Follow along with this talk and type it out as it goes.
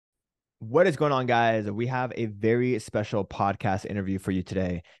What is going on, guys? We have a very special podcast interview for you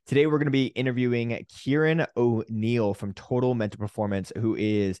today. Today, we're going to be interviewing Kyran Oniell from Total Mental Performance, who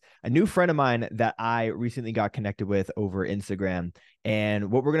is a new friend of mine that I recently got connected with over Instagram. And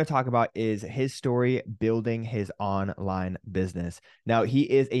what we're going to talk about is his story building his online business. Now, he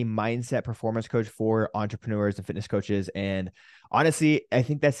is a mindset performance coach for entrepreneurs and fitness coaches. And honestly, I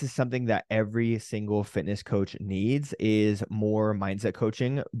think this is something that every single fitness coach needs is more mindset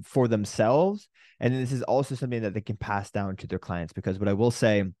coaching for themselves. And this is also something that they can pass down to their clients, because what I will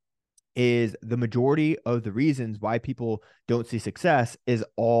say is the majority of the reasons why people don't see success is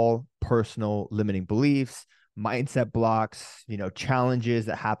all personal limiting beliefs, mindset blocks, challenges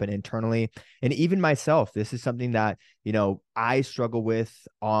that happen internally. And even myself, this is something that, I struggle with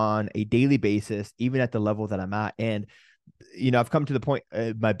on a daily basis, even at the level that I'm at. And I've come to the point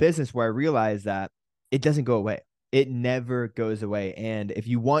in my business where I realize that it doesn't go away. It never goes away. And if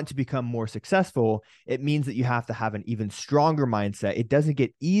you want to become more successful, it means that you have to have an even stronger mindset. It doesn't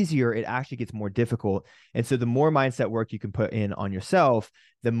get easier, it actually gets more difficult. And so the more mindset work you can put in on yourself,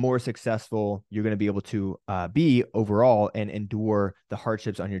 the more successful you're going to be able to be overall and endure the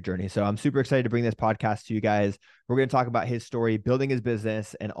hardships on your journey. So I'm super excited to bring this podcast to you guys. We're going to talk about his story, building his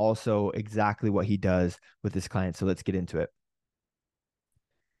business, and also exactly what he does with his clients. So let's get into it.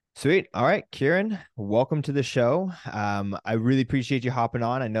 Sweet. All right, Kyran, welcome to the show. I really appreciate you hopping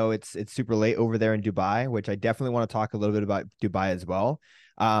on. I know it's super late over there in Dubai, which I definitely want to talk a little bit about Dubai as well.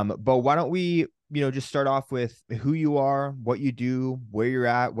 But why don't we, just start off with who you are, what you do, where you're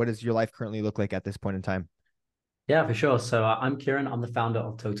at, what does your life currently look like at this point in time? Yeah, for sure. So I'm Kyran. I'm the founder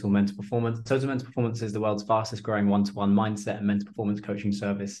of Total Mental Performance. Total Mental Performance is the world's fastest growing one-to-one mindset and mental performance coaching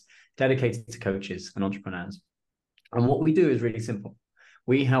service dedicated to coaches and entrepreneurs. And what we do is really simple.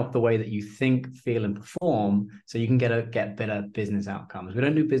 We help the way that you think, feel, and perform so you can get better business outcomes. We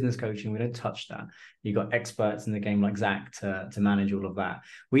don't do business coaching. We don't touch that. You've got experts in the game like Zach to manage all of that.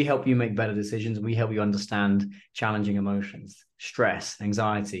 We help you make better decisions. We help you understand challenging emotions, stress,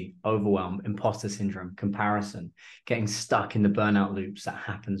 anxiety, overwhelm, imposter syndrome, comparison, getting stuck in the burnout loops that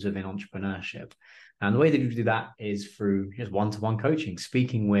happens within entrepreneurship. And the way that you do that is through just one-to-one coaching,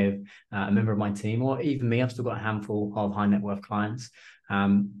 speaking with a member of my team, or even me. I've still got a handful of high net worth clients.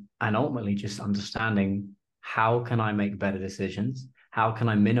 And ultimately just understanding, how can I make better decisions? How can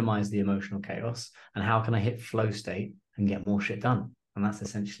I minimize the emotional chaos? And how can I hit flow state and get more shit done? And that's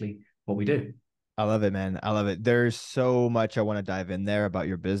essentially what we do. I love it, man. I love it. There's so much I want to dive in there about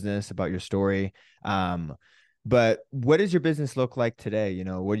your business, about your story. But what does your business look like today?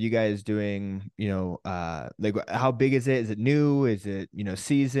 What are you guys doing? Like, how big is it? Is it new? Is it,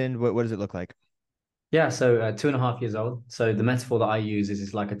 seasoned? What does it look like? Yeah, so 2.5 years old. So the metaphor that I use is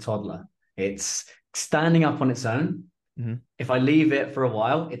it's like a toddler. It's standing up on its own. Hmm. If I leave it for a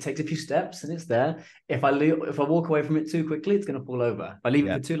while, it takes a few steps and it's there. If I walk away from it too quickly, it's going to fall over. If I leave it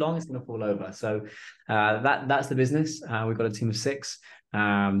Yeah. for too long, it's going to fall over. So that's the business. We've got a team of six,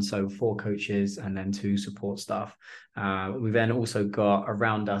 so four coaches and then two support staff. We've then also got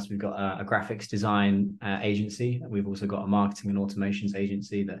around us, we've got a graphics design agency. We've also got a marketing and automations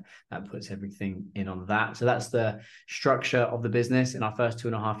agency that puts everything in on that. So that's the structure of the business. In our first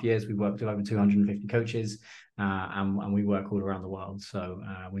 2.5 years, we worked with over 250 coaches. And we work all around the world. So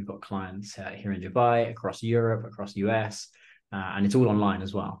we've got clients here in Dubai, across Europe, across the US, and it's all online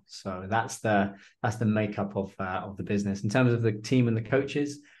as well. So that's the makeup of the business. In terms of the team and the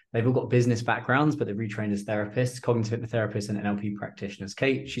coaches, they've all got business backgrounds, but they're retrained as therapists, cognitive hypnotherapists, and NLP practitioners.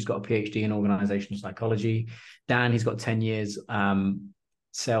 Kate, she's got a PhD in organizational psychology. Dan, he's got 10 years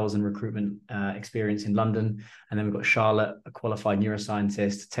sales and recruitment experience in London. And then we've got Charlotte, a qualified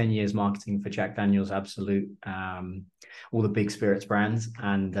neuroscientist, 10 years marketing for Jack Daniels, Absolute, all the big spirits brands,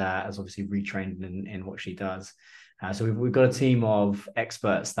 and has obviously retrained in what she does. So we've got a team of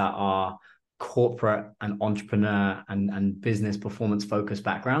experts that are corporate and entrepreneur and business performance focused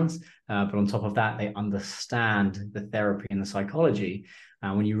backgrounds. But on top of that, they understand the therapy and the psychology.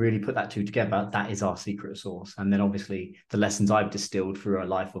 And when you really put that two together, that is our secret sauce. And then obviously the lessons I've distilled through a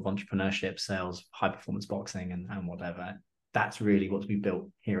life of entrepreneurship, sales, high performance boxing, and whatever. That's really what we built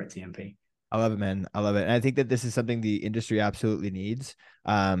here at TMP. I love it, man. I love it. And I think that this is something the industry absolutely needs.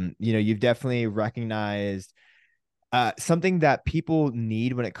 You've definitely recognized something that people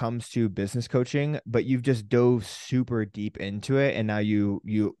need when it comes to business coaching, but you've just dove super deep into it, and now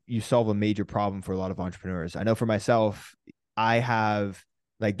you solve a major problem for a lot of entrepreneurs. I know for myself, I have,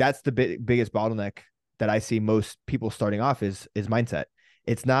 like, that's the biggest bottleneck that I see most people starting off is mindset.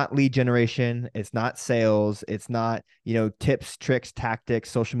 It's not lead generation, it's not sales, it's not, tips, tricks,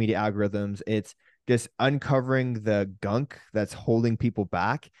 tactics, social media algorithms. It's just uncovering the gunk that's holding people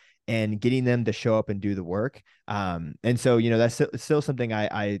back and getting them to show up and do the work. And so, that's still something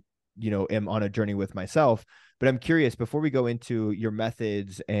I am on a journey with myself. But I'm curious, before we go into your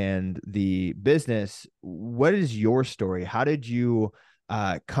methods and the business, what is your story? How did you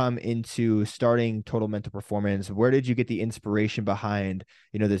come into starting Total Mental Performance? Where did you get the inspiration behind,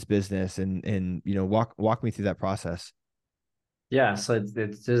 this business, and walk me through that process? Yeah, so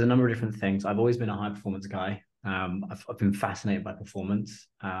there's a number of different things. I've always been a high performance guy. I've been fascinated by performance.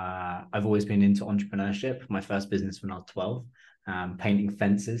 I've always been into entrepreneurship. My first business when I was 12, painting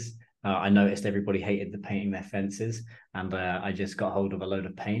fences. I noticed everybody hated the painting their fences, and I just got hold of a load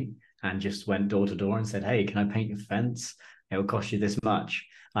of paint and just went door to door and said, "Hey, can I paint your fence? It will cost you this much."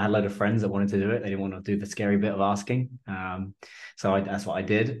 I had a load of friends that wanted to do it. They didn't want to do the scary bit of asking, so that's what I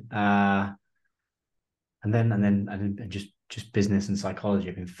did. And then just business and psychology.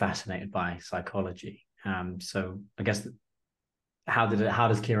 I've been fascinated by psychology. So I guess how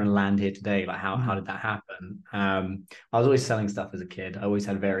does Kyran land here today? Like how did that happen? I was always selling stuff as a kid. I always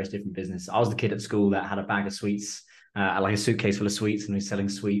had various different businesses. I was the kid at school that had a bag of sweets, like a suitcase full of sweets, and was selling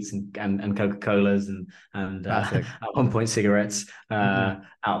sweets and Coca-Colas and Classic. at one point cigarettes out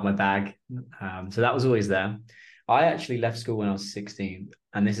of my bag. So that was always there. I actually left school when I was 16,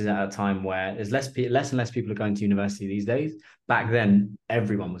 and this is at a time where there's less and less people are going to university these days. Back then,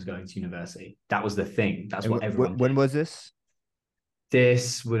 everyone was going to university. That was the thing. That's And what everyone when did. was this?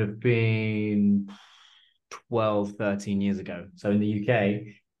 This would have been 12, 13 years ago. So in the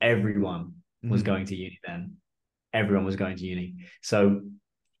UK, everyone was going to uni then. Everyone was going to uni. So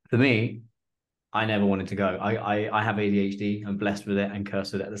for me, I never wanted to go. I have ADHD. I'm blessed with it and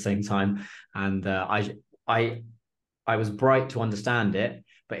cursed with it at the same time. And I was bright to understand it,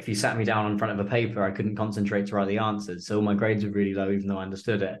 but if you sat me down in front of a paper, I couldn't concentrate to write the answers. So my grades were really low, even though I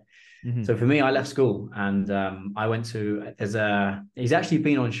understood it. So for me, I left school and I went to he's actually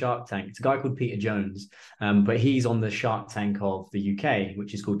been on Shark Tank. It's a guy called Peter Jones, but he's on the Shark Tank of the UK,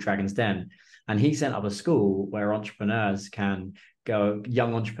 which is called Dragon's Den. And he set up a school where young entrepreneurs can go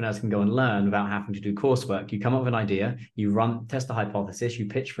and learn without having to do coursework. You come up with an idea, you test a hypothesis, you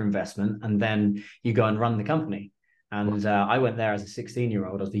pitch for investment, and then you go and run the company. And I went there as a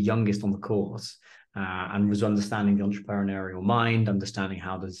 16-year-old. I was the youngest on the course, and was understanding the entrepreneurial mind, understanding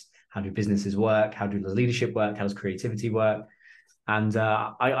how do businesses work, how does leadership work, how does creativity work. And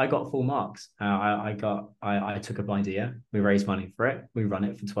I got full marks. I took up an idea. We raised money for it. We run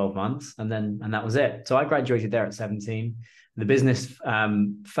it for 12 months, and that was it. So I graduated there at 17. The business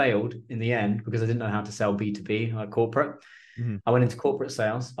failed in the end because I didn't know how to sell B2B, like corporate. I went into corporate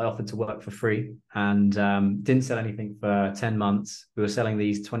sales. I offered to work for free and didn't sell anything for 10 months. We were selling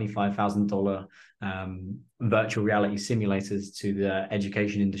these $25,000 virtual reality simulators to the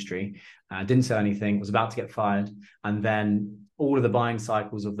education industry. Didn't sell anything, was about to get fired. And then all of the buying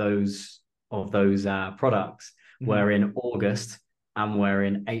cycles of those products were in August and we're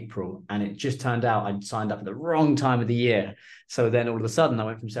in April. And it just turned out I'd signed up at the wrong time of the year. So then all of a sudden I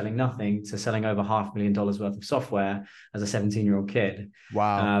went from selling nothing to selling over $500,000 worth of software as a 17-year-old kid.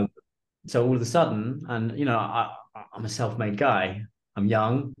 Wow. So all of a sudden, and I'm a self-made guy. I'm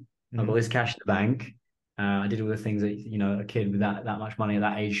young. I've got this cash in the bank. I did all the things that a kid with that much money at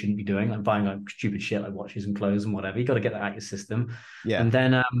that age shouldn't be doing, like buying like stupid shit like watches and clothes and whatever. You got to get that out of your system. Yeah. And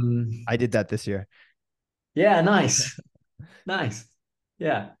then I did that this year. yeah, nice. Nice.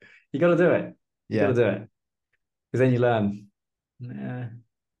 Yeah. You got to do it. You got to do it. Because then you learn. Yeah,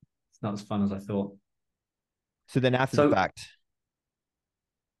 it's not as fun as I thought. So then after the fact.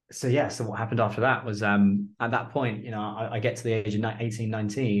 So what happened after that was at that point, I get to the age of 18,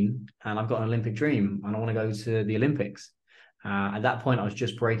 19, and I've got an Olympic dream and I want to go to the Olympics. At that point, I was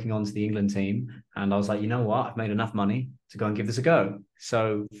just breaking onto the England team, and I was like, you know what? I've made enough money to go and give this a go.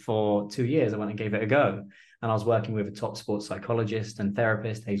 So for 2 years, I went and gave it a go. And I was working with a top sports psychologist and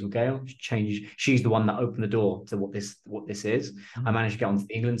therapist, Hazel Gale. She's the one that opened the door to what this is. I managed to get onto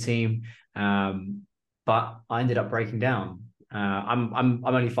the England team, but I ended up breaking down. I'm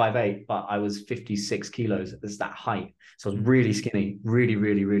only 5'8", but I was 56 kilos. It's that height, so I was really skinny, really,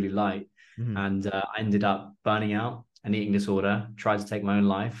 really, really light, and I ended up burning out, an eating disorder. Tried to take my own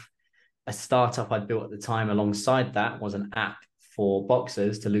life. A startup I'd built at the time alongside that was an app for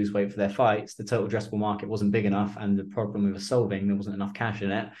boxers to lose weight for their fights. The total addressable market wasn't big enough, and the problem we were solving, there wasn't enough cash in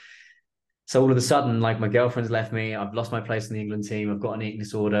it. So all of a sudden, like, my girlfriend's left me. I've lost my place in the England team. I've got an eating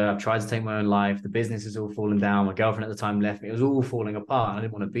disorder. I've tried to take my own life. The business is all falling down. My girlfriend at the time left me. It was all falling apart. I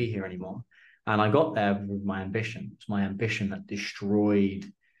didn't want to be here anymore. And I got there with my ambition. It's my ambition that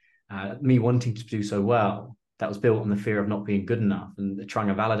destroyed me wanting to do so well. That was built on the fear of not being good enough and trying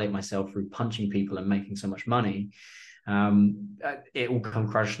to validate myself through punching people and making so much money. it all come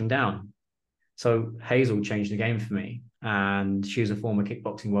crashing down. So Hazel changed the game for me. And she was a former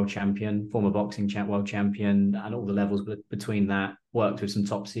kickboxing world champion, former boxing world champion, and all the levels between that. Worked with some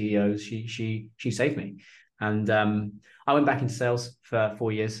top CEOs. She saved me, and I went back into sales for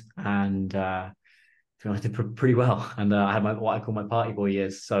 4 years, and I did pretty well. And I had what I call my party boy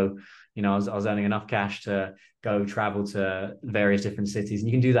years. So I was earning enough cash to go travel to various different cities, and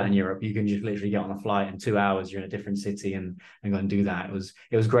you can do that in Europe. You can just literally get on a flight in 2 hours, you're in a different city, and go and do that.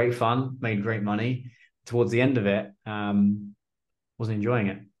 It was great fun, made great money. Towards the end of it, wasn't enjoying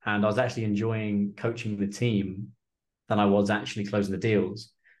it, and I was actually enjoying coaching the team than I was actually closing the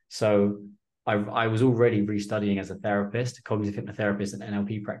deals. So I was already restudying as a therapist, a cognitive hypnotherapist, and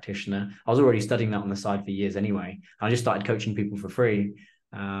NLP practitioner. I was already studying that on the side for years anyway. I just started coaching people for free.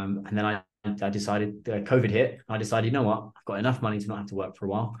 And then I decided COVID hit. I decided, you know what, I've got enough money to not have to work for a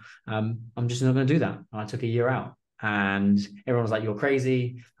while. I'm just not going to do that. And I took a year out. And everyone was like, you're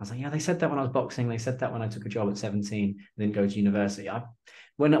crazy. I was like, yeah, they said that when I was boxing. They said that when I took a job at 17 and didn't go to university.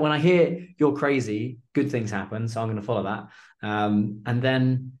 When I hear you're crazy, good things happen. So I'm going to follow that. And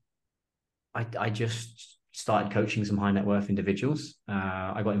then I just started coaching some high net worth individuals.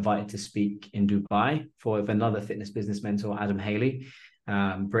 I got invited to speak in Dubai for another fitness business mentor, Adam Haley,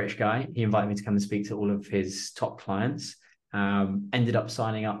 British guy. He invited me to come and speak to all of his top clients. Ended up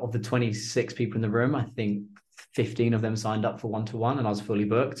signing up. Of the 26 people in the room, I think 15 of them signed up for one-to-one, and I was fully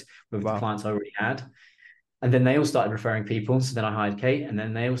booked with the clients I already had. And then they all started referring people. So then I hired Kate, and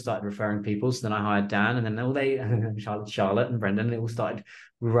then they all started referring people. So then I hired Dan, and then Charlotte and Brendan, they all started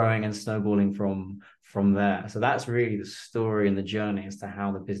growing and snowballing from there. So that's really the story and the journey as to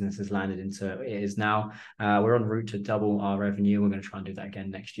how the business has landed into it is now. We're en route to double our revenue. We're going to try and do that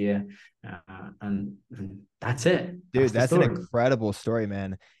again next year. And that's it. Dude, that's an incredible story,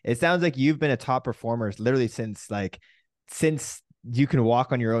 man. It sounds like you've been a top performer literally since you can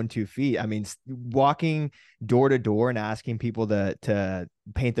walk on your own 2 feet. I mean, walking door to door and asking people to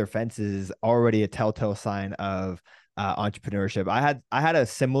paint their fences is already a telltale sign of entrepreneurship. I had a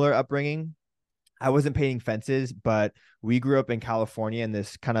similar upbringing. I wasn't painting fences, but we grew up in California in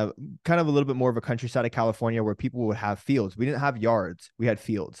this kind of a little bit more of a countryside of California where people would have fields. We didn't have yards, we had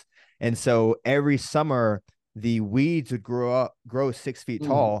fields. And so every summer the weeds would grow 6 feet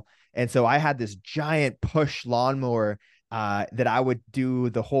tall. And so I had this giant push lawnmower that I would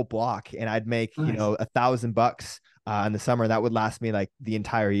do the whole block, and I'd make, nice, $1,000 in the summer. That would last me like the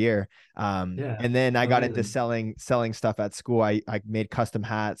entire year. And then I got into selling stuff at school. I made custom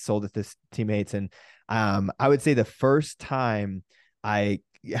hats, sold it to teammates. And I would say the first time I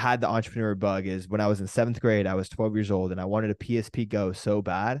had the entrepreneur bug is when I was in 7th grade. I was 12 years old, and I wanted a PSP Go so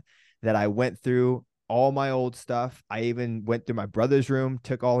bad that I went through all my old stuff. I even went through my brother's room,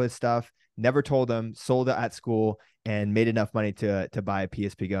 took all his stuff, never told him, sold it at school, and made enough money to buy a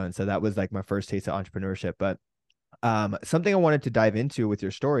PSP Go. And so that was like my first taste of entrepreneurship. But something I wanted to dive into with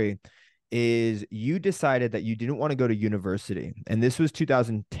your story is you decided that you didn't want to go to university. And this was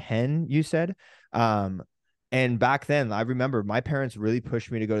 2010, you said. And back then, I remember my parents really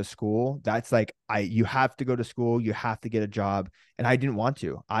pushed me to go to school. That's like, you have to go to school, you have to get a job. And I didn't want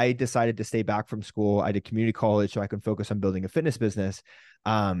to. I decided to stay back from school. I did community college so I could focus on building a fitness business.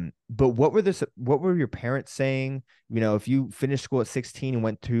 But what were your parents saying? If you finished school at 16 and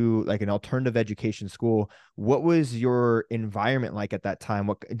went to like an alternative education school, what was your environment like at that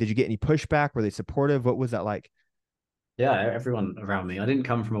time? Did you get any pushback? Were they supportive? What was that like? Yeah, everyone around me. I didn't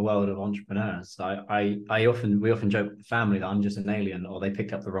come from a world of entrepreneurs. We often joke with the family that I'm just an alien, or they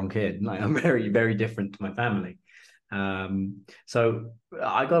picked up the wrong kid. Like, I'm very, very different to my family. So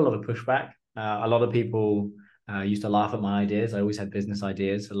I got a lot of pushback. A lot of people used to laugh at my ideas. I always had business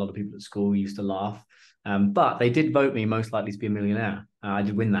ideas. A lot of people at school used to laugh. But they did vote me most likely to be a millionaire. I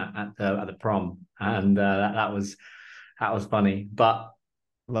did win that at the prom, and that was funny. But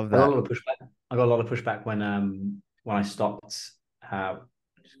love that. I got a lot of pushback. I got a lot of pushback when I stopped. I'm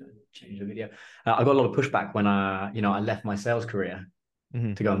just going to change the video. I got a lot of pushback when I left my sales career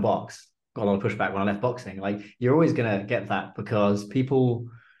to go and box. Got a lot of pushback when I left boxing. Like, you're always going to get that because people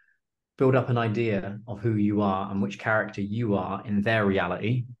build up an idea of who you are and which character you are in their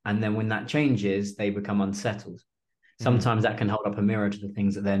reality. And then when that changes, they become unsettled. Sometimes that can hold up a mirror to the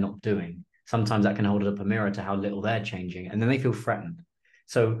things that they're not doing. Sometimes that can hold up a mirror to how little they're changing. And then they feel threatened.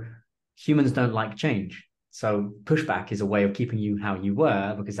 So humans don't like change. So pushback is a way of keeping you how you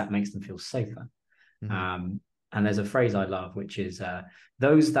were, because that makes them feel safer. And there's a phrase I love, which is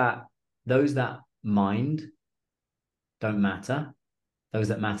those that mind don't matter. Those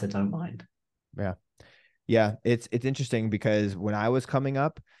that matter don't mind. Yeah. It's interesting because when I was coming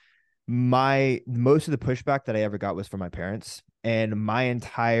up, most of the pushback that I ever got was from my parents. And my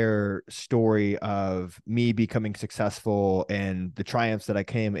entire story of me becoming successful and the triumphs that I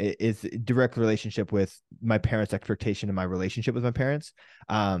came is a direct relationship with my parents' expectation and my relationship with my parents.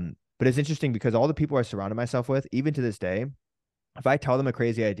 But it's interesting because all the people I surrounded myself with, even to this day, if I tell them a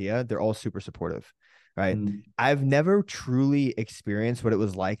crazy idea, they're all super supportive, right? Mm. I've never truly experienced what it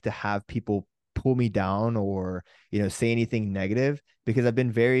was like to have people pull me down or, say anything negative because I've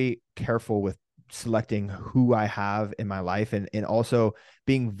been very careful with selecting who I have in my life and also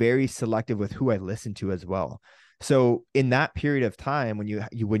being very selective with who I listen to as well. So in that period of time when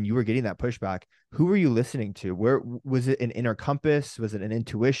you were getting that pushback, who were you listening to? Where was it, an inner compass? Was it an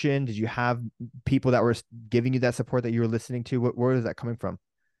intuition? Did you have people that were giving you that support that you were listening to? Where was that coming from?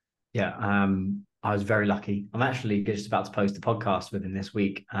 Yeah, I was very lucky. I'm actually just about to post a podcast with him this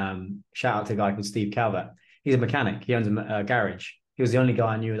week. Shout out to a guy called Steve Calvert. He's a mechanic. He owns a garage. He was the only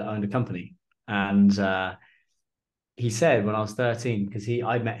guy I knew that owned a company. And he said when I was 13, because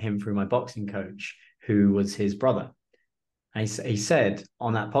I met him through my boxing coach, who was his brother. And he said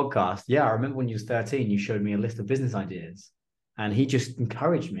on that podcast, yeah, I remember when you was 13, you showed me a list of business ideas. And he just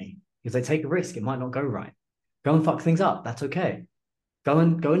encouraged me. He was like, take a risk. It might not go right. Go and fuck things up. That's okay. Go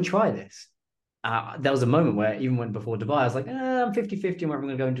and try this. There was a moment where even when before Dubai, I was like, I'm 50-50 on whether I'm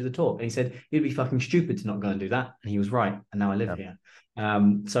going to go into the talk. And he said, you'd be fucking stupid to not go and do that. And he was right. And now I live Yeah. here.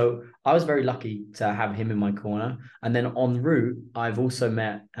 So I was very lucky to have him in my corner. And then en route, I've also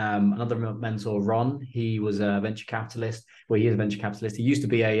met another mentor, Ron. He was a venture capitalist. Well, he is a venture capitalist. He used to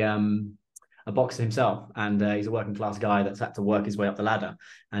be a boxer himself, and he's a working class guy that's had to work his way up the ladder.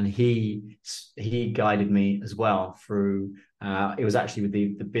 And he guided me as well through. It was actually with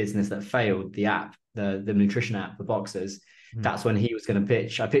the business that failed, the app, the nutrition app for boxers. Hmm. That's when he was going to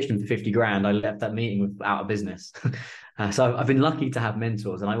pitch. I pitched him for 50 grand. I left that meeting without a business. So I've been lucky to have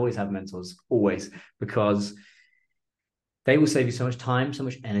mentors, and I always have mentors, always, because they will save you so much time, so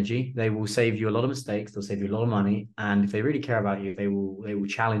much energy. They will save you a lot of mistakes. They'll save you a lot of money. And if they really care about you, they will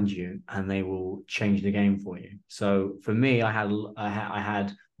challenge you and they will change the game for you. So for me, I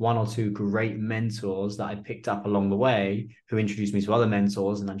had one or two great mentors that I picked up along the way who introduced me to other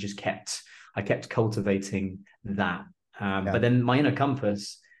mentors, and I kept cultivating that. Yeah. But then my inner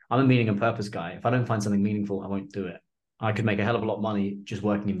compass, I'm a meaning and purpose guy. If I don't find something meaningful, I won't do it. I could make a hell of a lot of money just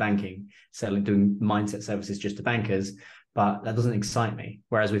working in banking, doing mindset services just to bankers, but that doesn't excite me.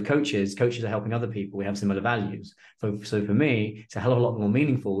 Whereas with coaches are helping other people. We have similar values. So for me, it's a hell of a lot more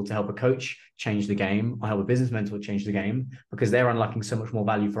meaningful to help a coach change the game or help a business mentor change the game because they're unlocking so much more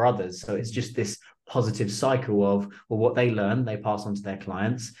value for others. So it's just this positive cycle of, well, what they learn, they pass on to their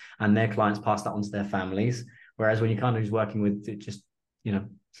clients and their clients pass that on to their families. Whereas when you're kind of just working with just,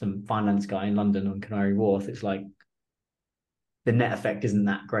 some finance guy in London on Canary Wharf, it's like the net effect isn't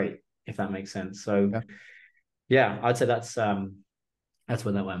that great, if that makes sense. So Yeah. yeah, I'd say that's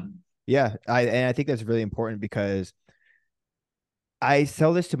where that went. Yeah. I think that's really important because I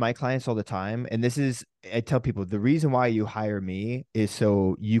tell this to my clients all the time. And I tell people the reason why you hire me is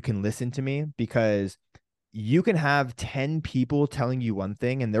so you can listen to me, because you can have 10 people telling you one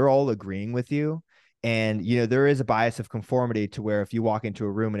thing and they're all agreeing with you. And, there is a bias of conformity to where if you walk into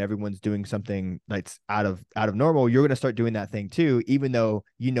a room and everyone's doing something that's out of normal, you're going to start doing that thing too, even though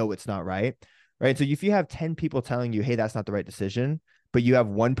it's not right. Right. So if you have 10 people telling you, hey, that's not the right decision, but you have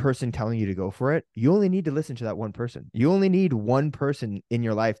one person telling you to go for it, you only need to listen to that one person. You only need one person in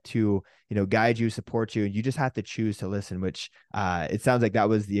your life to, guide you, support you. And you just have to choose to listen, which it sounds like that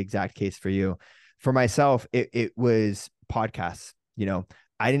was the exact case for you. For myself, it was podcasts.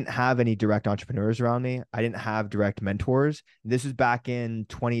 I didn't have any direct entrepreneurs around me. I didn't have direct mentors. This was back in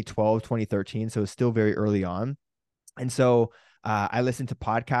 2012, 2013. So it's still very early on. And so I listened to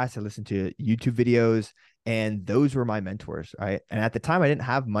podcasts, I listened to YouTube videos, and those were my mentors, right? And at the time, I didn't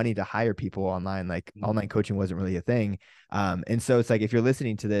have money to hire people online. Like online coaching wasn't really a thing. And so it's like, if you're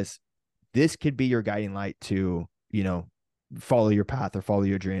listening to this could be your guiding light to, follow your path or follow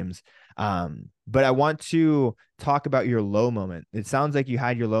your dreams. But I want to talk about your low moment. It sounds like you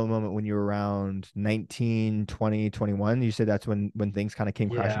had your low moment when you were around 19, 20, 21. You said that's when things kind of came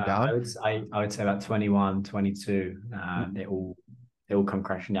crashing Yeah, down. I would say about 21, 22. It all come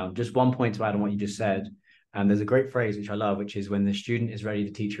crashing down. Just one point to add on what you just said. And there's a great phrase which I love, which is when the student is ready,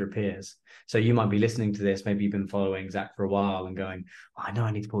 the teacher appears. So you might be listening to this, maybe you've been following Zach for a while and going, oh, I know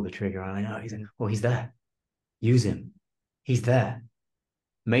I need to pull the trigger. And I know he's there. Use him. He's there.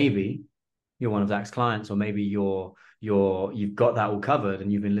 Maybe you're one of Zach's clients, or maybe you've got that all covered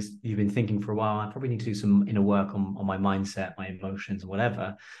and you've been thinking for a while, I probably need to do some inner work on my mindset, my emotions, and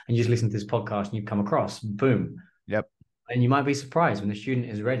whatever. And you just listen to this podcast and you've come across, boom. Yep. And you might be surprised when the student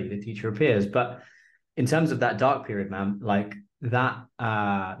is ready, the teacher appears. But in terms of that dark period, man, like that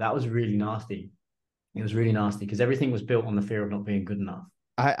was really nasty. It was really nasty because everything was built on the fear of not being good enough.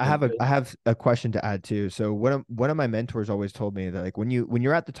 I It was have built, I have a question to add too. So one of my mentors always told me that like when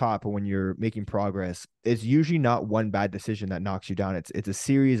you're at the top or when you're making progress, it's usually not one bad decision that knocks you down. It's a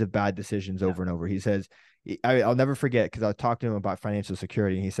series of bad decisions yeah, over and over. He says, I'll never forget because I talked to him about financial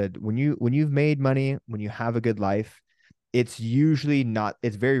security. And he said when you've made money, when you have a good life, it's usually not,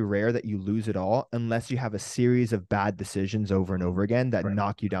 it's very rare that you lose it all unless you have a series of bad decisions over and over again that correct.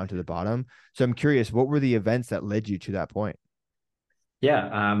 knock you down to the bottom. So I'm curious, what were the events that led you to that point? Yeah.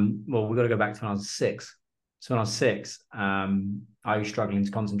 Well, we've got to go back to when I was 6. So when I was 6, I was struggling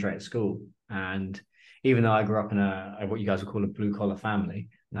to concentrate at school. And even though I grew up in what you guys would call a blue collar family,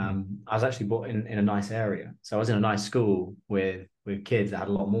 Mm-hmm. I was actually brought in a nice area. So I was in a nice school with kids that had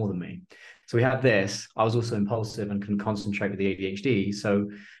a lot more than me. So we had this. I was also impulsive and couldn't concentrate with the ADHD. So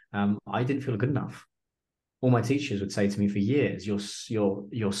I didn't feel good enough. All my teachers would say to me for years, you're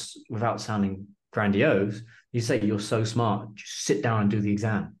without sounding grandiose, you say you're so smart, just sit down and do the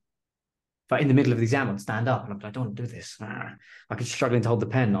exam. But in the middle of the exam, I'd stand up and I'd be like, I don't want to do this. I was struggling to hold the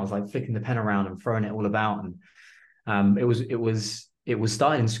pen. I was like flicking the pen around and throwing it all about. And it was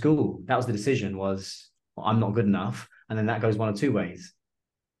starting in school. That was the decision was, well, I'm not good enough. And then that goes one of two ways.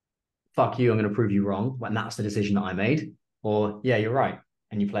 Fuck you, I'm going to prove you wrong. And that's the decision that I made. Or, yeah, you're right.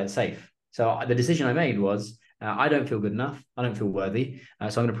 And you play it safe. So the decision I made was, I don't feel good enough. I don't feel worthy. So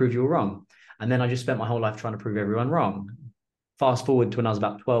I'm going to prove you all wrong. And then I just spent my whole life trying to prove everyone wrong. Fast forward to when I was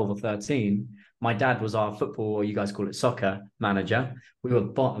about 12 or 13, my dad was our football, or you guys call it soccer manager. We were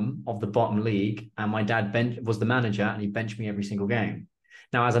bottom of the bottom league, and my dad was the manager, and he benched me every single game.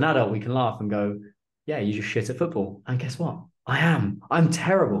 Now, as an adult, we can laugh and go, yeah, you just shit at football. And guess what? I am. I'm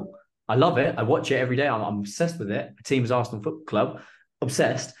terrible. I love it. I watch it every day. I'm obsessed with it. The team's Arsenal Football Club,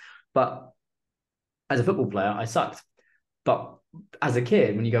 obsessed. But as a football player, I sucked. But as a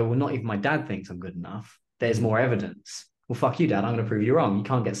kid, when you go, well, not even my dad thinks I'm good enough, there's Mm-hmm. more evidence. Well, fuck you, dad. I'm going to prove you wrong. You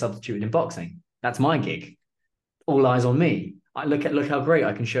can't get substituted in boxing. That's my gig. All eyes on me. Look how great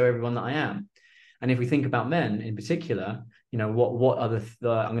I can show everyone that I am. And if we think about men in particular, what are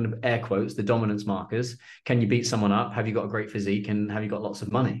I'm going to air quotes, the dominance markers? Can you beat someone up? Have you got a great physique? And have you got lots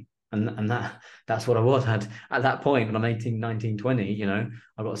of money? And that's what I was at that point when I'm 18, 19, 20.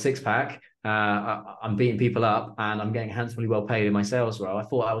 I've got a six pack. I'm beating people up and I'm getting handsomely well paid in my sales role. I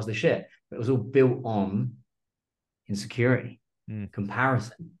thought I was the shit. But it was all built on insecurity, Mm-hmm.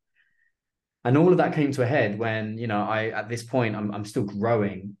 comparison. And all of that came to a head when, I at this point I'm still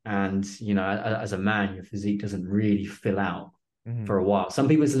growing, and as a man, your physique doesn't really fill out Mm-hmm. for a while. Some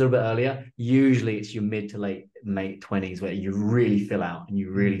people it's a little bit earlier. Usually it's your mid to late 20s where you really fill out and you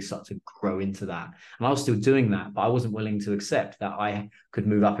Mm-hmm. really start to grow into that. And I was still doing that, but I wasn't willing to accept that I could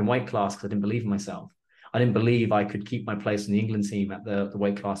move up in weight class because I didn't believe in myself. I didn't believe I could keep my place in the England team at the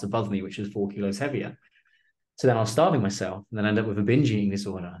weight class above me, which is 4 kilos heavier. So then I was starving myself, and then I ended up with a binge eating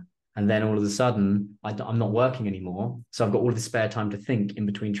disorder. And then all of a sudden, I'm not working anymore. So I've got all this spare time to think in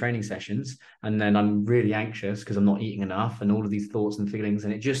between training sessions. And then I'm really anxious because I'm not eating enough and all of these thoughts and feelings.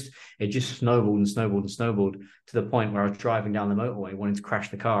 And it just snowballed and snowballed and snowballed to the point where I was driving down the motorway, wanting to crash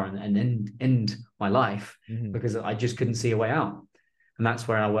the car and end my life Mm-hmm. because I just couldn't see a way out. And that's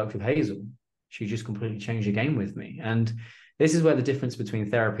where I worked with Hazel. She just completely changed the game with me. And this is where the difference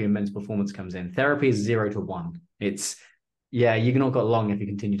between therapy and mental performance comes in. Therapy is 0 to 1. It's, yeah, you're not got long if you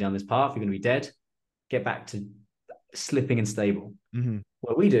continue down this path. You're going to be dead. Get back to slipping and stable. Mm-hmm.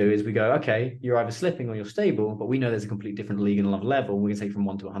 What we do is we go, okay, you're either slipping or you're stable, but we know there's a complete different league and level. We can take from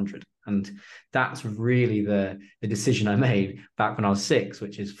 1 to 100. And that's really the decision I made back when I was 6,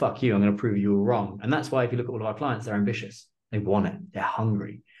 which is fuck you, I'm going to prove you all wrong. And that's why if you look at all of our clients, they're ambitious. They want it. They're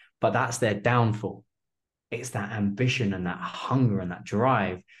hungry. But that's their downfall. It's that ambition and that hunger and that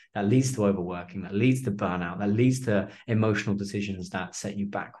drive that leads to overworking, that leads to burnout, that leads to emotional decisions that set you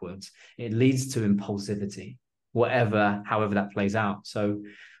backwards. It leads to impulsivity, however that plays out. So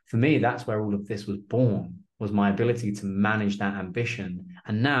for me, that's where all of this was born, was my ability to manage that ambition.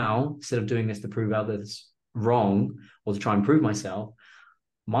 And now, instead of doing this to prove others wrong or to try and prove myself,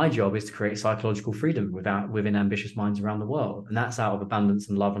 my job is to create psychological freedom within ambitious minds around the world. And that's out of abundance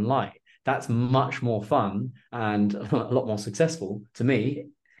and love and light. That's much more fun and a lot more successful to me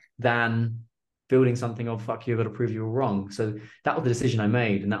than building something of fuck you, I've got to prove you were wrong. So that was the decision I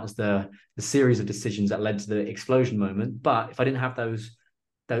made. And that was the series of decisions that led to the explosion moment. But if I didn't have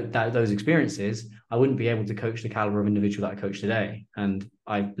those experiences, I wouldn't be able to coach the caliber of individual that I coach today. And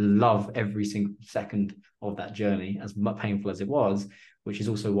I love every single second of that journey, as painful as it was, which is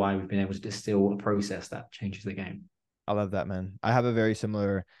also why we've been able to distill a process that changes the game. I love that, man. I have a very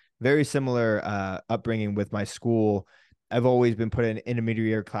similar upbringing with my school. I've always been put in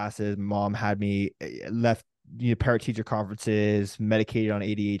intermediate classes. Mom had me left, parent teacher conferences, medicated on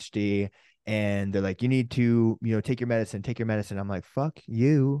ADHD, and they're like, you need to, take your medicine, take your medicine. I'm like, fuck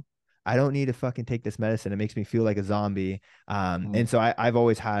you. I don't need to fucking take this medicine. It makes me feel like a zombie. And so I've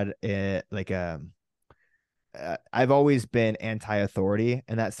always had I've always been anti-authority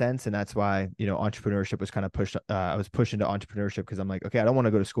in that sense, and that's why entrepreneurship was kind of pushed. I was pushed into entrepreneurship because I'm like, okay, I don't want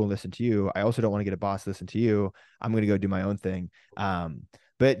to go to school and listen to you. I also don't want to get a boss to listen to you. I'm going to go do my own thing.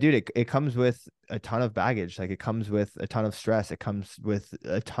 But dude, it comes with a ton of baggage. Like it comes with a ton of stress. It comes with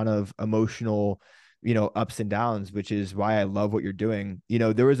a ton of emotional, ups and downs, which is why I love what you're doing.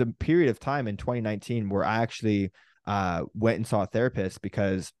 There was a period of time in 2019 where I actually went and saw a therapist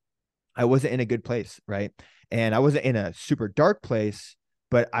because I wasn't in a good place, right? And I wasn't in a super dark place,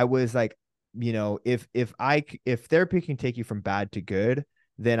 but I was like, if therapy can take you from bad to good,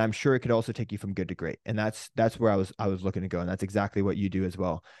 then I'm sure it could also take you from good to great. And that's where I was looking to go, and that's exactly what you do as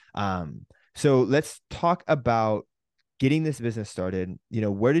well. So let's talk about getting this business started.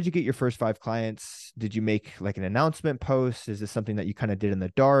 Where did you get your first 5 clients? Did you make like an announcement post? Is this something that you kind of did in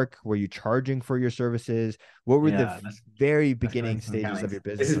the dark? Were you charging for your services? What were the very beginning stages of your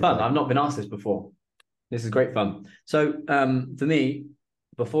business? This is fun. I've not been asked this before. This is great fun. So for me,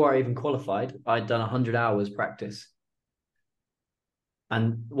 before I even qualified, I'd done 100 hours practice.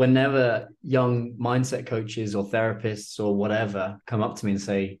 And whenever young mindset coaches or therapists or whatever come up to me and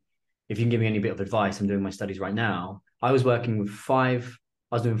say, if you can give me any bit of advice, I'm doing my studies right now. I was doing 5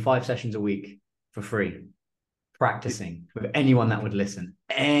 sessions a week for free, practicing with anyone that would listen.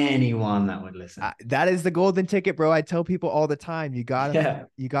 That is the golden ticket, bro. I tell people all the time, you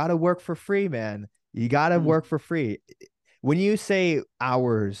gotta work for free, man. You gotta work for free. When you say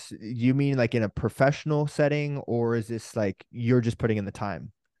hours, you mean like in a professional setting, or is this like you're just putting in the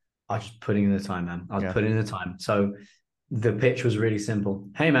time? I was just putting in the time, man. I was putting in the time. So the pitch was really simple.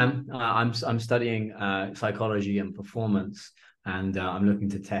 Hey, man, I'm studying psychology and performance, and I'm looking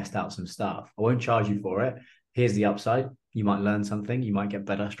to test out some stuff. I won't charge you for it. Here's the upside. You might learn something. You might get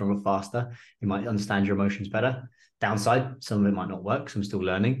better, stronger, faster. You might understand your emotions better. Downside, some of it might not work, so I'm still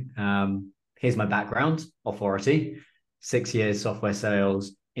learning. Here's my background, authority, 6 years software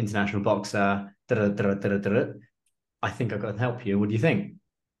sales, international boxer, I think I can help you. What do you think?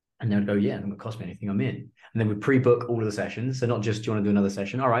 And they would go, yeah, it doesn't cost me anything. I'm in. And then we pre-book all of the sessions. So not just, do you want to do another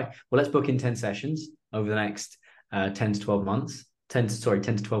session? All right, well, let's book in 10 sessions over the next 10 to 12 months, 10 to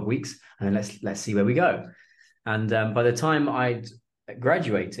 12 weeks. And then let's see where we go. And by the time I'd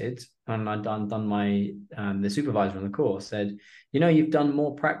graduated and I'd done my, the supervisor on the course said, you've done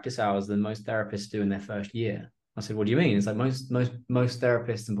more practice hours than most therapists do in their first year. I said, what do you mean? It's like most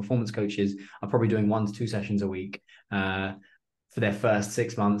therapists and performance coaches are probably doing 1 to 2 sessions a week for their first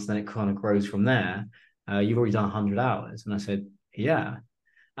 6 months. Then it kind of grows from there. You've already done 100 hours. And I said, yeah.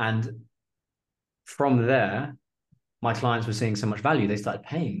 And from there, my clients were seeing so much value, they started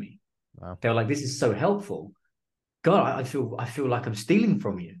paying me. Wow. They were like, this is so helpful. God, I feel like I'm stealing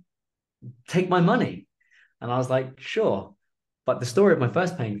from you. Take my money. And I was like, sure. But the story of my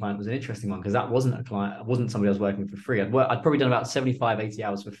first paying client was an interesting one because that wasn't a client. It wasn't somebody I was working for free. I'd probably done about 75, 80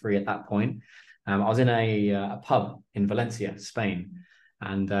 hours for free at that point. I was in a pub in Valencia, Spain.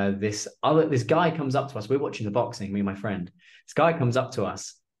 And this guy comes up to us. We're watching the boxing, me and my friend. This guy comes up to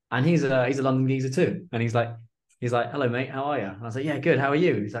us and he's a London geezer too. And he's like, hello, mate, how are you? And I was like, yeah, good. How are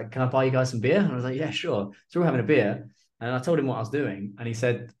you? He's like, can I buy you guys some beer? And I was like, yeah, sure. So we're having a beer. And I told him what I was doing. And I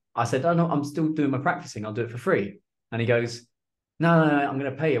said, oh, no, I'm still doing my practicing. I'll do it for free. And he goes, no, I'm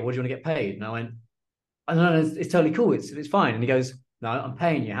going to pay you. What do you want to get paid? And I went, oh, no, it's totally cool. It's fine. And he goes, no, I'm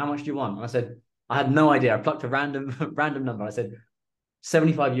paying you. How much do you want? And I said, I had no idea. I plucked a random number. I said,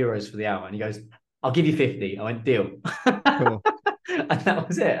 75 euros for the hour. And he goes, I'll give you 50. I went, deal. Cool. And that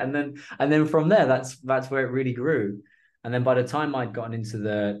was it. And then from there, that's where it really grew. And then by the time I'd gotten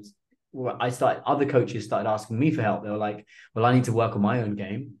into other coaches started asking me for help. They were like, well, I need to work on my own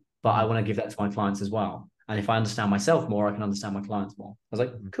game, but I want to give that to my clients as well. And if I understand myself more, I can understand my clients more. I was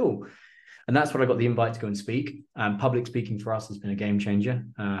like, cool. And that's when I got the invite to go and speak. Public speaking for us has been a game changer.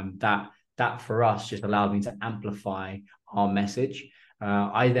 That for us just allowed me to amplify our message.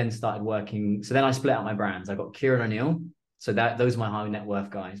 I then started working. So then I split out my brands. I got Kyran Oniell. So those are my high net worth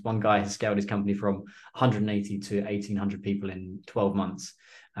guys. One guy has scaled his company from 180 to 1,800 people in 12 months.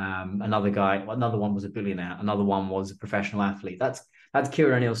 Another one was a billionaire. Another one was a professional athlete. That's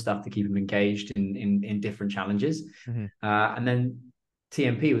Kyran Oniell stuff to keep him engaged in different challenges. Mm-hmm. And then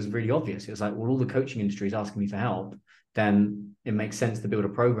TMP was really obvious. It was like, well, all the coaching industry is asking me for help. Then it makes sense to build a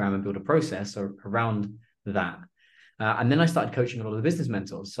program and build a process around that. And then I started coaching a lot of the business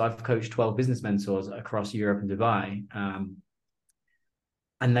mentors. So I've coached 12 business mentors across Europe and Dubai.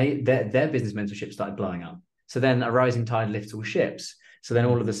 And their business mentorship started blowing up. So then a rising tide lifts all ships. So then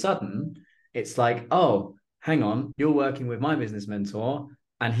all of a sudden, it's like, oh, hang on, you're working with my business mentor,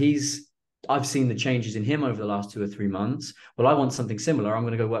 and I've seen the changes in him over the last 2 or 3 months. Well, I want something similar. I'm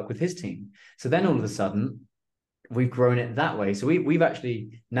going to go work with his team. So then all of a sudden, we've grown it that way. So we've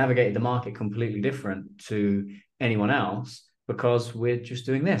actually navigated the market completely different to anyone else because we're just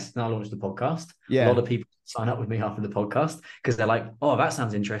doing this. Now I launched the podcast. A Yeah. lot of people sign up with me after the podcast because they're like, oh, that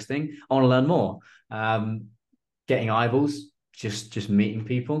sounds interesting. I want to learn more. Getting eyeballs, just meeting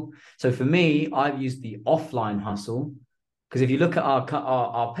people. So for me, I've used the offline hustle because if you look at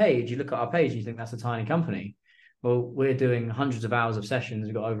our page, you look at our page and you think that's a tiny company. Well, we're doing hundreds of hours of sessions.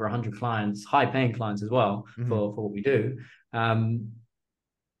 We've got over 100 clients, high paying clients as well for what we do.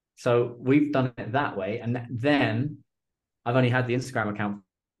 So we've done it that way. And then I've only had the Instagram account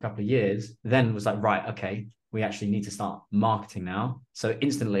for a couple of years, then was like, right, okay, we actually need to start marketing now. So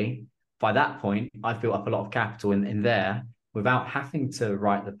instantly, by that point, I've built up a lot of capital in there without having to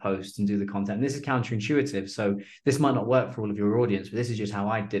write the post and do the content. And this is counterintuitive. So this might not work for all of your audience, but this is just how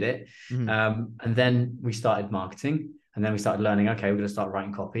I did it. And then we started marketing. And then we started learning, okay, we're going to start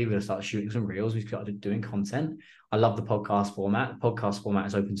writing copy. We're going to start shooting some reels. We started doing content. I love the podcast format. The podcast format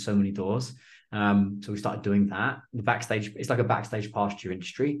has opened so many doors. So we started doing that. The backstage, it's like a backstage pass to your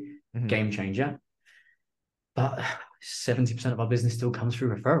industry, game changer. But 70% of our business still comes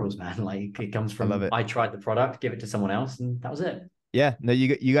through referrals, man. Like it comes from, I tried the product, give it to someone else, and that was it. Yeah, no,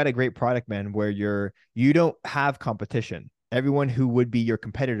 you got a great product, man, where you don't have competition. Everyone who would be your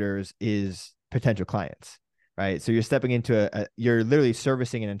competitors is potential clients, right? So you're stepping into you're literally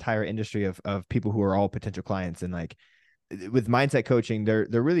servicing an entire industry of people who are all potential clients. And like with mindset coaching, there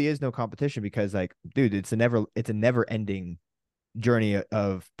really is no competition because like, dude, it's a never ending journey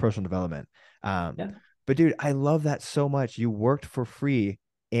of personal development. Yeah. But dude, I love that so much. You worked for free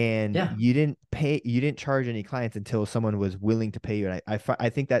and Yeah. you didn't charge any clients until someone was willing to pay you. And I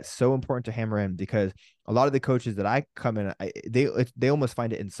think that's so important to hammer in because a lot of the coaches that I come in, they almost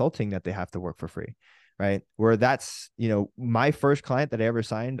find it insulting that they have to work for free, right? Where that's, my first client that I ever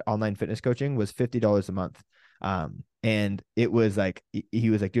signed online fitness coaching was $50 a month. And it was like, he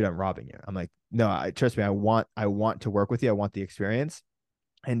was like, dude, I'm robbing you. I'm like, no, trust me. I want to work with you. I want the experience.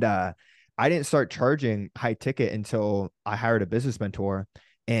 And, I didn't start charging high ticket until I hired a business mentor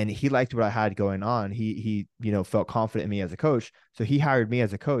and he liked what I had going on. He felt confident in me as a coach. So he hired me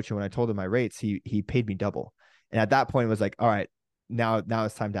as a coach. And when I told him my rates, he paid me double. And at that point it was like, all right, now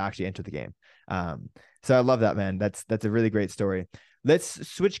it's time to actually enter the game. So I love that, man. That's a really great story. Let's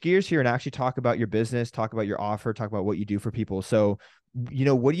switch gears here and actually talk about your business, talk about your offer, talk about what you do for people. So,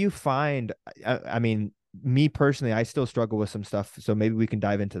 what do you find? I mean, me personally, I still struggle with some stuff. So maybe we can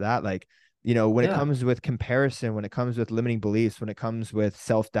dive into that. Like, when it comes with comparison, when it comes with limiting beliefs, when it comes with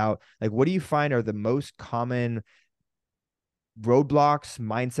self-doubt, like what do you find are the most common roadblocks,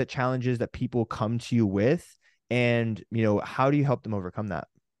 mindset challenges that people come to you with? And, how do you help them overcome that?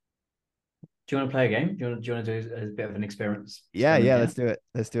 Do you want to play a game? Do you want to do a bit of an Yeah, experiment here? let's do it.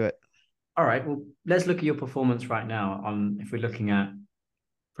 Let's do it. All right. Well, let's look at your performance right now. If we're looking at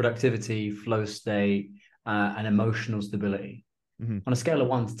productivity, flow state, and emotional stability. On a scale of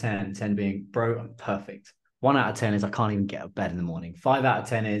 1 to 10, 10 being, bro, I'm perfect. 1 out of 10 is I can't even get out of bed in the morning. 5 out of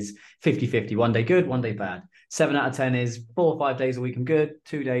 10 is 50-50. 1 day good, 1 day bad. 7 out of 10 is 4 or 5 days a week I'm good.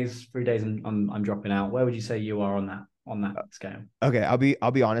 2 days, 3 days I'm dropping out. Where would you say you are on that scale? Okay, I'll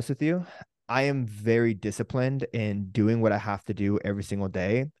be honest with you. I am very disciplined in doing what I have to do every single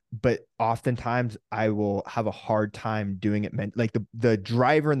day, but oftentimes I will have a hard time doing it. Like the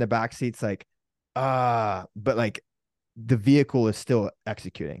driver in the back seat's like, but like the vehicle is still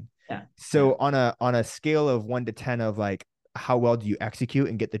executing. Yeah. So on a scale of 1 to 10 of like how well do you execute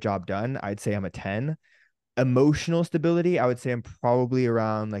and get the job done, I'd say I'm a 10. Emotional stability, I would say I'm probably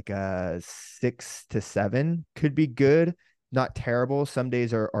around like a 6 to 7. Could be good, not terrible. Some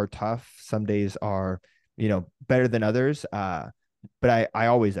days are tough. Some days are, better than others. But I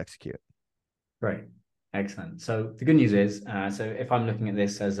always execute. Great. Excellent. So the good news is, so if I'm looking at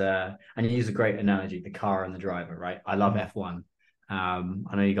this as and you use a great analogy, the car and the driver, right? I love F1. I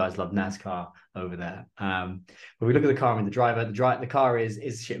know you guys love NASCAR over there. But we look at the car and the driver. The car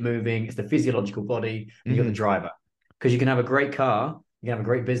is shit moving. It's the physiological body. And you got the driver. Because you can have a great car, you can have a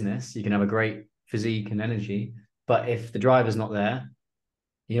great business, you can have a great physique and energy. But if the driver's not there,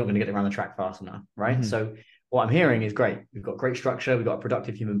 you're not going to get around the track fast enough, right? So what I'm hearing is great. We've got great structure. We've got a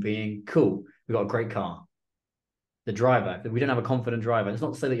productive human being. Cool. We've got a great car. the driver. We don't have a confident driver. It's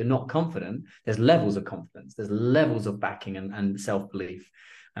not to say that you're not confident. There's levels of confidence. There's levels of backing and self-belief.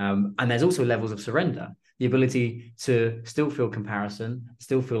 And there's also levels of surrender. The ability to still feel comparison,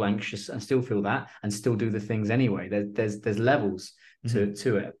 still feel anxious, and still feel that, and still do the things anyway. There's levels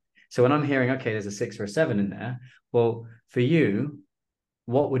to it. So when I'm hearing, okay, there's a 6 or a 7 in there, well, for you,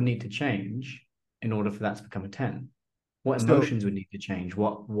 what would need to change in order for that to become a 10? What So emotions would need to change?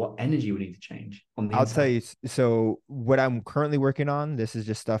 What energy would need to change on the I'll tell inside? you, so what I'm currently working on, this is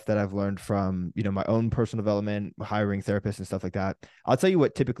just stuff that I've learned from, my own personal development, hiring therapists and stuff like that. I'll tell you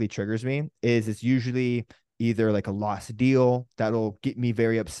what typically triggers me is it's usually either like a lost deal that'll get me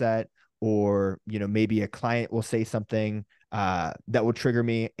very upset, or, maybe a client will say something that will trigger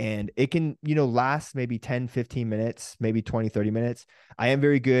me, and it can, last maybe 10, 15 minutes, maybe 20, 30 minutes. I am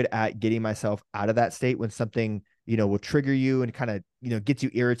very good at getting myself out of that state when something, will trigger you and kind of, gets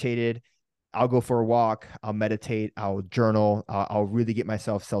you irritated. I'll go for a walk, I'll meditate, I'll journal, I'll really get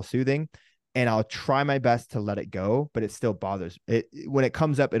myself self-soothing, and I'll try my best to let it go, but it still bothers it. When it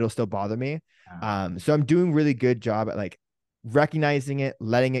comes up, it'll still bother me. So I'm doing really good job at like recognizing it,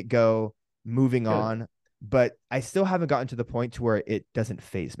 letting it go, moving Good. on, but I still haven't gotten to the point to where it doesn't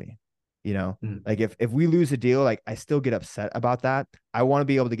phase me. Mm. Like if we lose a deal, like I still get upset about that. I want to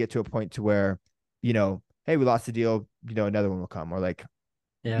be able to get to a point to where, hey, we lost the deal, another one will come, or like,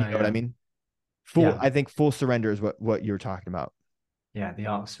 you Yeah, know what I yeah, mean? yeah, I think full surrender is what you were talking about. yeah. The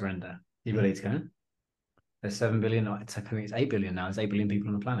art of surrender. The Mhm. ability to go. There's 7 billion. It's I think it's 8 billion now. There's 8 billion people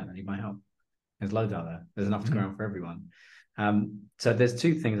on the planet that need my help. There's loads out there. There's enough to go Mhm. around for everyone. So there's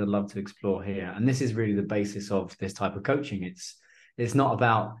two things I'd love to explore here, and this is really the basis of this type of coaching. It's not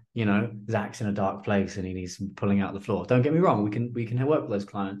about Zach's in a dark place and he needs some pulling out the floor. Don't get me wrong, we can work with those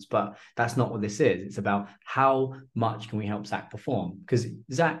clients, but that's not what this is. It's about how much can we help Zach perform? Because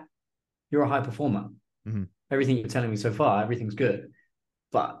Zach, you're a high performer. Mhm. Everything you're telling me so far, everything's good,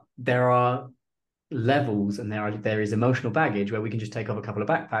 but there are levels and there is emotional baggage where we can just take off a couple of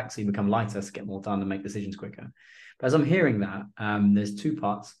backpacks so you become lighter to get more done and make decisions quicker. But as I'm hearing that, there's two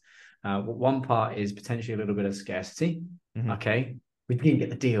parts. One part is potentially a little bit of scarcity. Mhm. Okay, we didn't get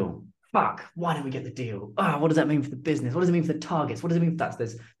the deal. Fuck, why didn't we get the deal? What does that mean for the business? What does it mean for the targets? What does it mean for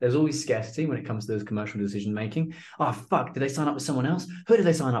that? There's always scarcity when it comes to those commercial decision making. Fuck, did they sign up with someone else? Who did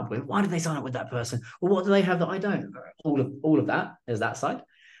they sign up with? Why did they sign up with that person? Well, what do they have that I don't? All of that. There's that side.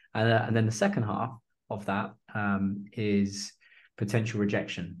 And then the second half of that is potential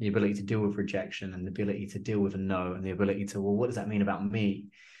rejection, the ability to deal with rejection and the ability to deal with a no, and the ability to, well, what does that mean about me?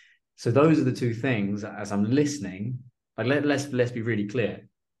 So those are the two things. As I'm listening, like let's be really clear.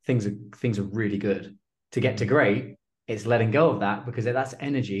 Things are really good. To get to Mhm. great, it's letting go of that, because that's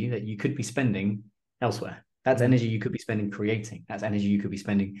energy that you could be spending elsewhere. That's Mhm. energy you could be spending creating. That's energy you could be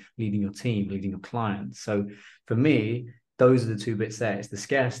spending leading your team, leading your clients. So for me, those are the two bits there. It's the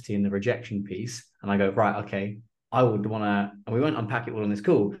scarcity and the rejection piece. And I go, right, okay, I would want to, and we won't unpack it all on this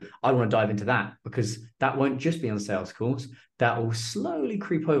call. I want to dive into that, because that won't just be on sales calls. That will slowly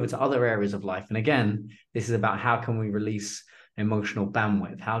creep over to other areas of life. And again, this is about how can we release emotional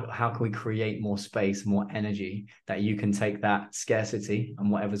bandwidth? How can we create more space, more energy that you can take that scarcity and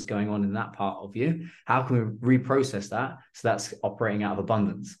whatever's going on in that part of you? How can we reprocess that so that's operating out of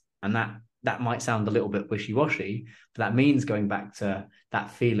abundance? And that might sound a little bit wishy-washy, but that means going back to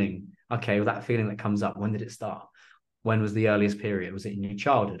that feeling. Okay, well, that feeling that comes up, when did it start? When was the earliest period? Was it in your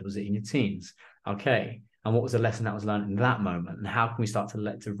childhood? Was it in your teens? Okay. And what was the lesson that was learned in that moment? And how can we start to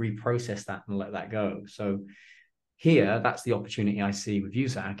reprocess that and let that go? So here, that's the opportunity I see with you,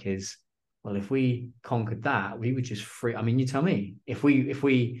 Zach, is, well, if we conquered that, we would just free. I mean, you tell me, if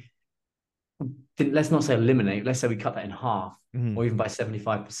we didn't, let's not say eliminate, let's say we cut that in half Mhm. or even by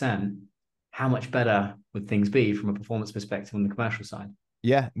 75%, how much better would things be from a performance perspective on the commercial side?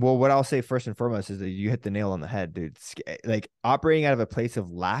 Yeah. Well, what I'll say first and foremost is that you hit the nail on the head, dude. Like operating out of a place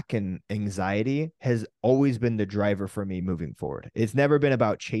of lack and anxiety has always been the driver for me moving forward. It's never been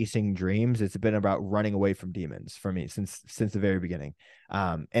about chasing dreams. It's been about running away from demons for me since the very beginning.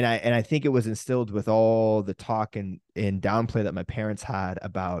 And I think it was instilled with all the talk and downplay that my parents had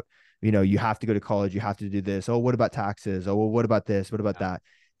about, you have to go to college, you have to do this. Oh, what about taxes? Oh, well, what about this? What about that?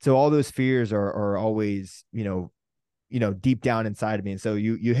 So all those fears are always, deep down inside of me. And so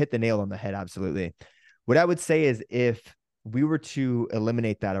you hit the nail on the head. Absolutely. What I would say is if we were to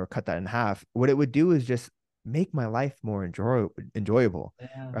eliminate that or cut that in half, what it would do is just make my life more enjoyable.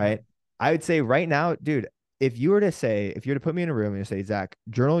 Yeah. Right. I would say right now, dude, if you were to put me in a room and you say, Zach,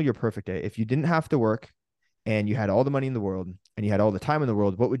 journal your perfect day. If you didn't have to work and you had all the money in the world and you had all the time in the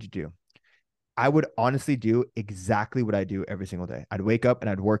world, what would you do? I would honestly do exactly what I do every single day. I'd wake up and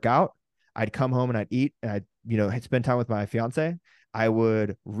I'd work out. I'd come home and I'd eat and I'd spend time with my fiance. I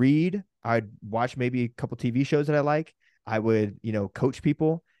would read. I'd watch maybe a couple TV shows that I like. I would, coach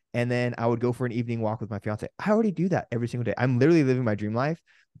people. And then I would go for an evening walk with my fiance. I already do that every single day. I'm literally living my dream life.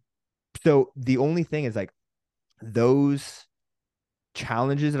 So the only thing is like those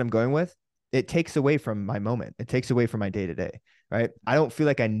challenges that I'm going with, it takes away from my moment. It takes away from my day to day, right? I don't feel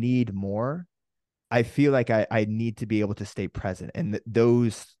like I need more. I feel like I need to be able to stay present. And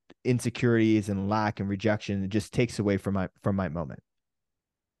those insecurities and lack and rejection, it just takes away from my moment.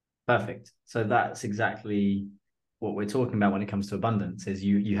 Perfect. So that's exactly what we're talking about when it comes to abundance is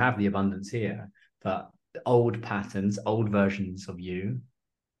you have the abundance here, but the old patterns, old versions of you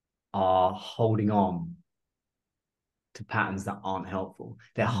are holding on to patterns that aren't helpful.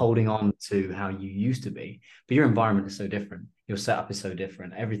 They're holding on to how you used to be, but your environment is so different. Your setup is so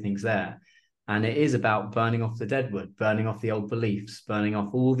different. Everything's there. And it is about burning off the deadwood, burning off the old beliefs, burning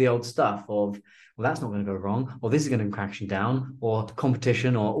off all the old stuff of, well, that's not going to go wrong, or this is going to be crashing down, or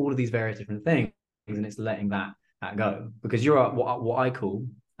competition, or all of these various different things. And it's letting that go because you're at what I call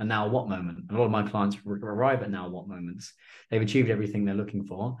a now what moment. And a lot of my clients arrive at now what moments. They've achieved everything they're looking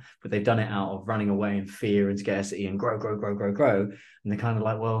for, but they've done it out of running away in fear and scarcity and grow. And they're kind of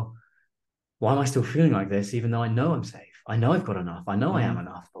like, well, why am I still feeling like this, even though I know I'm safe? I know I've got enough. I know I am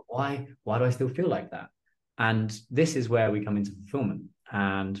enough, but why do I still feel like that? And this is where we come into fulfillment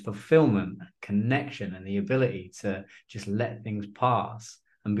and connection, and the ability to just let things pass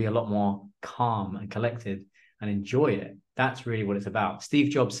and be a lot more calm and collected and enjoy it. That's really what it's about.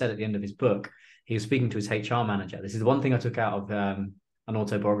 Steve Jobs said at the end of his book, he was speaking to his HR manager. This is the one thing I took out of an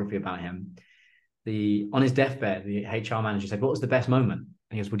autobiography about him. On his deathbed, the HR manager said, "What was the best moment?" And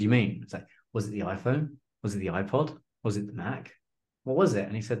he goes, "What do you mean?" It's like, was it the iPhone? Was it the iPod? Was it the Mac? What was it?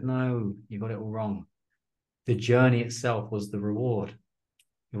 And he said, "No, you got it all wrong. The journey itself was the reward.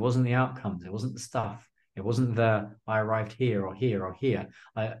 It wasn't the outcomes. It wasn't the stuff. It wasn't the I arrived here or here or here.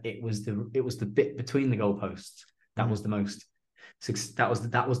 It was the bit between the goalposts that was the most. That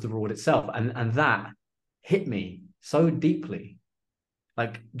was the reward itself, and that hit me so deeply.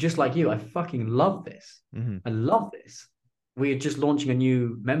 Like just like you, I fucking love this. I love this. We're just launching a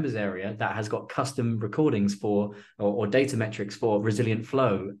new members area that has got custom recordings for or data metrics for resilient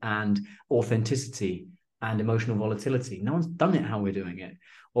flow and authenticity and emotional volatility. No one's done it how we're doing it.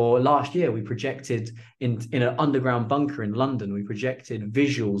 Or last year, we projected in an underground bunker in London, we projected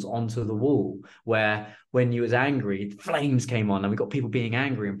visuals onto the wall where when you was angry, flames came on, and we got people being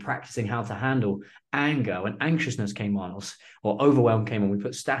angry and practicing how to handle anger. When anxiousness came on or overwhelm came on, we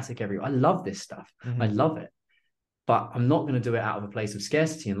put static everywhere. I love this stuff. I love it. But I'm not going to do it out of a place of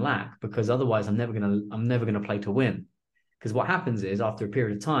scarcity and lack, because otherwise I'm never going to play to win. Because what happens is after a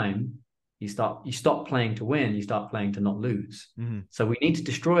period of time, you stop playing to win, you start playing to not lose. So we need to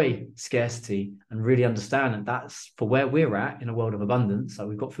destroy scarcity and really understand that that's for where we're at in a world of abundance. So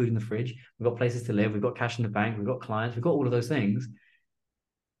we've got food in the fridge, we've got places to live, we've got cash in the bank, we've got clients, we've got all of those things.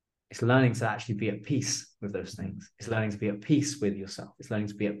 It's learning to actually be at peace with those things. It's learning to be at peace with yourself. It's learning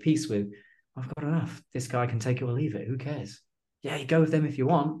to be at peace with, I've got enough. This guy can take it or leave it. Who cares? Yeah, you go with them if you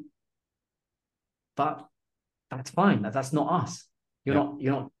want, but that's fine. That's not us. You're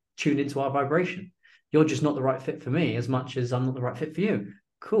not tuned into our vibration. You're just not the right fit for me as much as I'm not the right fit for you.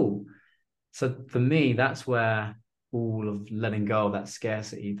 Cool. So for me, that's where all of letting go of that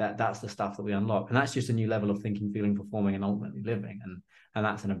scarcity, that's the stuff that we unlock. And that's just a new level of thinking, feeling, performing, and ultimately living. And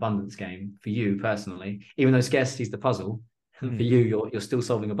that's an abundance game for you personally. Even though scarcity is the puzzle, for you, you're still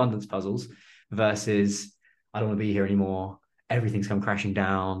solving abundance puzzles versus I don't want to be here anymore. Everything's come crashing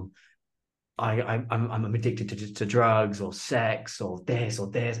down. I'm addicted to drugs or sex or this or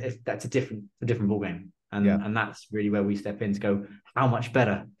this. That's a different ballgame. And that's really where we step in to go, how much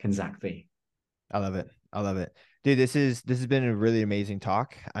better can Zach be? I love it. Dude, this has been a really amazing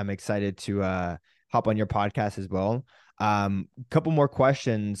talk. I'm excited to hop on your podcast as well. Couple more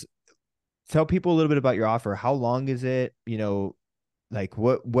questions. Tell people a little bit about your offer. How long is it? Like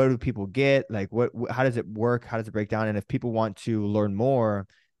what do people get? Like how does it work? How does it break down? And if people want to learn more,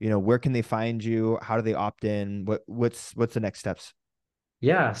 where can they find you? How do they opt in? What's the next steps?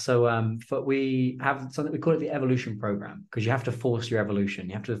 Yeah, so we have something we call it the evolution program, because you have to force your evolution.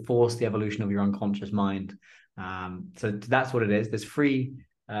 You have to force the evolution of your unconscious mind. So that's what it is. There's three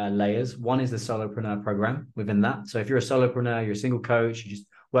layers. One is the solopreneur program within that. So if you're a solopreneur, you're a single coach, you're just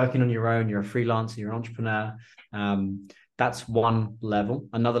working on your own, you're a freelancer, you're an entrepreneur. That's one level.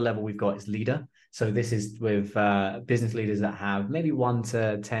 Another level we've got is leader. So this is with business leaders that have maybe 1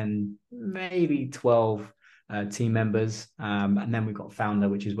 to 10, maybe 12 team members. And then we've got founder,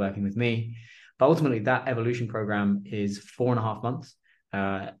 which is working with me. But ultimately, that evolution program is 4.5 months.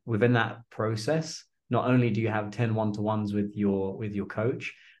 Within that process, not only do you have 10 one-to-ones with your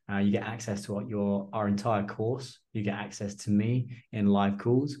coach, you get access to our entire course. You get access to me in live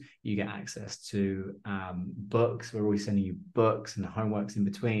calls. You get access to books. We're always sending you books and homeworks in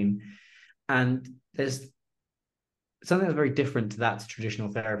between. And there's something that's very different to that to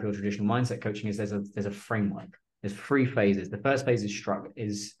traditional therapy or traditional mindset coaching is there's a framework. There's 3 phases. The first phase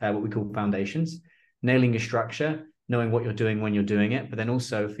is what we call foundations, nailing your structure, knowing what you're doing when you're doing it. But then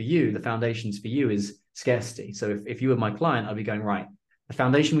also for you, the foundations for you is scarcity. So if you were my client, I'd be going, right, the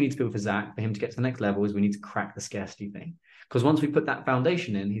foundation we need to build for Zach, for him to get to the next level, is we need to crack the scarcity thing. Because once we put that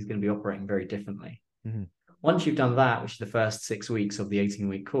foundation in, he's going to be operating very differently. Mm-hmm. Once you've done that, which is the first 6 weeks of the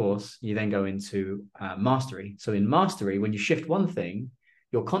 18-week course, you then go into mastery. So in mastery, when you shift one thing,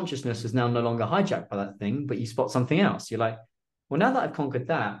 your consciousness is now no longer hijacked by that thing, but you spot something else. You're like, well, now that I've conquered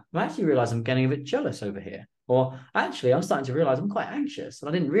that, I actually realize I'm getting a bit jealous over here. Or actually, I'm starting to realize I'm quite anxious. And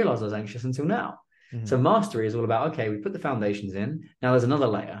I didn't realize I was anxious until now. Mm-hmm. So mastery is all about, okay, we put the foundations in. Now there's another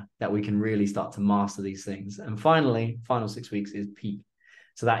layer that we can really start to master these things. And finally, final 6 weeks is peak.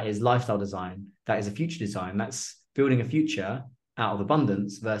 So that is lifestyle design. That is a future design. That's building a future out of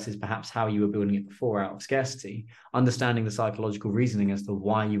abundance versus perhaps how you were building it before out of scarcity, understanding the psychological reasoning as to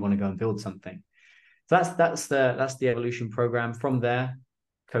why you want to go and build something. So that's the evolution program. From there,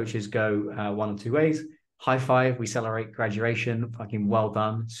 coaches go 1 or 2 ways. High five, we celebrate graduation. Fucking well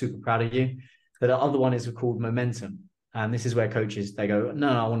done. Super proud of you. The other one is called momentum. And this is where coaches, they go, no,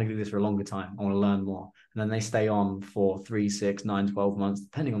 I want to do this for a longer time. I want to learn more. And then they stay on for 3, 6, 9, 12 months,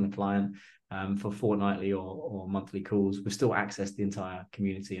 depending on the client, for fortnightly or monthly calls. We still access the entire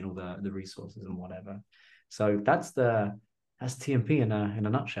community and all the resources and whatever. So that's TMP in a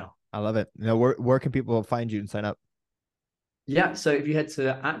nutshell. I love it. Now, where can people find you and sign up? Yeah, so if you head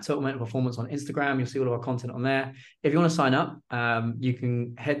to @Total Mental Performance on Instagram, you'll see all of our content on there. If you want to sign up, you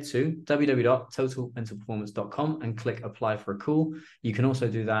can head to www.totalmentalperformance.com and click apply for a call. You can also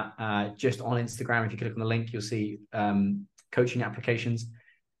do that just on Instagram. If you click on the link, you'll see coaching applications.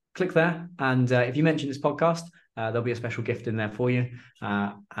 Click there, and if you mention this podcast, there'll be a special gift in there for you.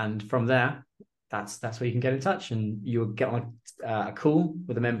 And from there, that's where you can get in touch, and you'll get on a call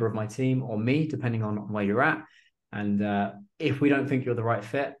with a member of my team or me, depending on where you're at. And if we don't think you're the right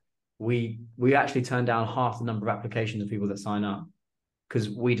fit, we actually turn down half the number of applications of people that sign up because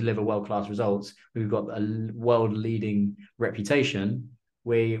we deliver world-class results. We've got a world-leading reputation.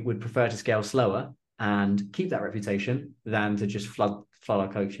 We would prefer to scale slower and keep that reputation than to just flood our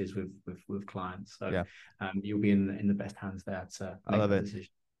coaches with clients. So yeah. You'll be in the best hands there to make I love it. Decision.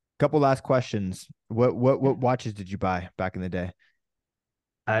 Couple last questions. What watches did you buy back in the day?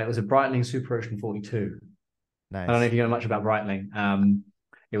 It was a Breitling Super Ocean 42. Nice. I don't know if you know much about Breitling.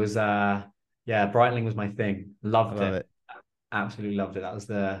 It was Breitling was my thing. Loved it. Absolutely loved it. That was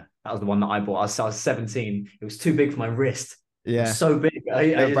the one that I bought. I was 17. It was too big for my wrist. Yeah. It was so big.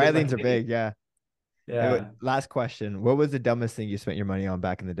 Breitlings are big. Yeah. Yeah. Last question. What was the dumbest thing you spent your money on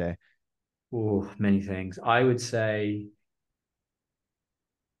back in the day? Oh, many things. I would say,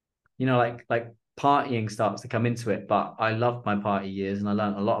 like partying starts to come into it, but I loved my party years and I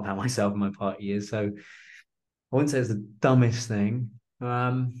learned a lot about myself in my party years. So I wouldn't say it's the dumbest thing.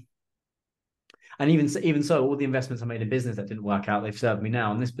 And even so, all the investments I made in business that didn't work out, they've served me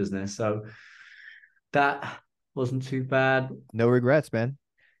now in this business. So that wasn't too bad. No regrets, man.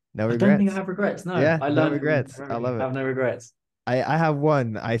 No regrets. I don't think I have regrets. No. Yeah, I learned no regrets. I love it. I have no regrets. I have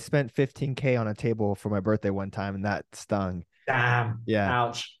one. I spent $15K on a table for my birthday one time, and that stung. Damn. Yeah.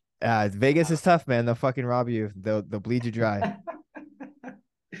 Ouch. Vegas is tough, man. They'll fucking rob you. They'll bleed you dry.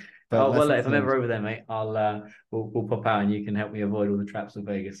 Well, if I'm ever over there, mate, I'll we'll pop out and you can help me avoid all the traps of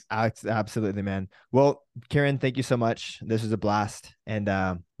Vegas. Absolutely, man. Well, Kyran, thank you so much. This was a blast, and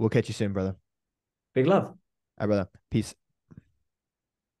we'll catch you soon, brother. Big love. All right, brother. Peace.